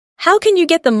How can you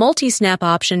get the multi-snap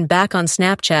option back on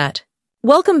Snapchat?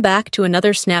 Welcome back to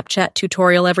another Snapchat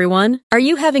tutorial, everyone. Are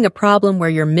you having a problem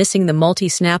where you're missing the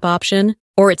multi-snap option,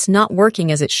 or it's not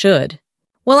working as it should?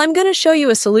 Well, I'm going to show you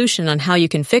a solution on how you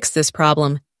can fix this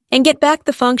problem and get back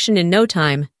the function in no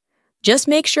time. Just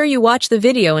make sure you watch the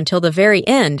video until the very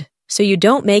end so you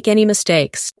don't make any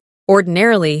mistakes.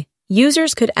 Ordinarily,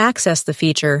 users could access the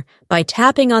feature by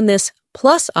tapping on this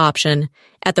plus option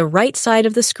at the right side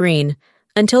of the screen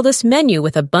until this menu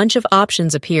with a bunch of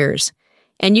options appears,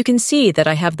 and you can see that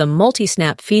I have the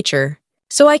multi-snap feature,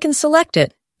 so I can select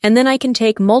it, and then I can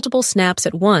take multiple snaps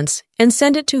at once and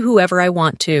send it to whoever I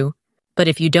want to. But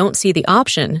if you don't see the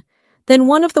option, then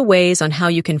one of the ways on how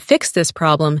you can fix this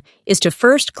problem is to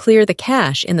first clear the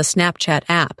cache in the Snapchat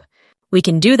app. We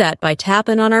can do that by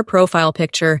tapping on our profile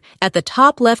picture at the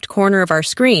top left corner of our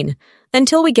screen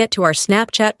until we get to our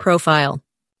Snapchat profile.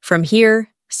 From here,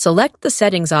 select the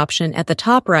Settings option at the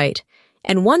top right,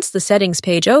 and once the Settings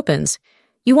page opens,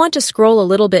 you want to scroll a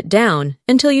little bit down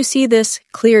until you see this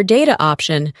Clear Data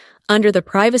option under the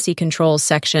Privacy Controls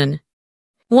section.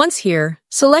 Once here,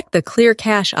 select the Clear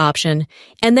Cache option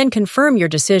and then confirm your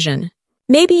decision.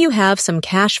 Maybe you have some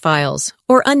cache files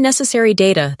or unnecessary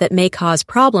data that may cause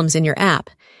problems in your app,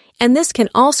 and this can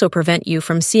also prevent you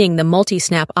from seeing the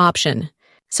multi-snap option.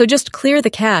 So just clear the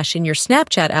cache in your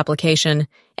Snapchat application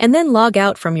and then log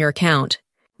out from your account.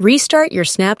 Restart your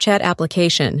Snapchat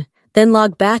application, then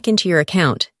log back into your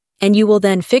account, and you will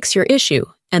then fix your issue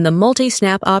and the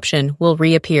multi-snap option will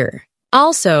reappear.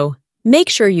 Also, make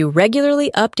sure you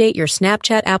regularly update your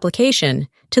Snapchat application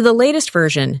to the latest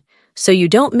version so you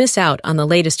don't miss out on the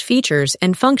latest features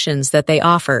and functions that they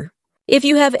offer. If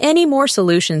you have any more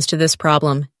solutions to this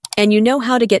problem and you know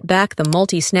how to get back the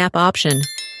multi-snap option,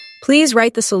 please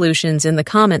write the solutions in the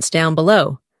comments down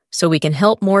below so we can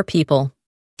help more people.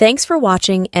 Thanks for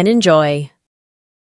watching and enjoy.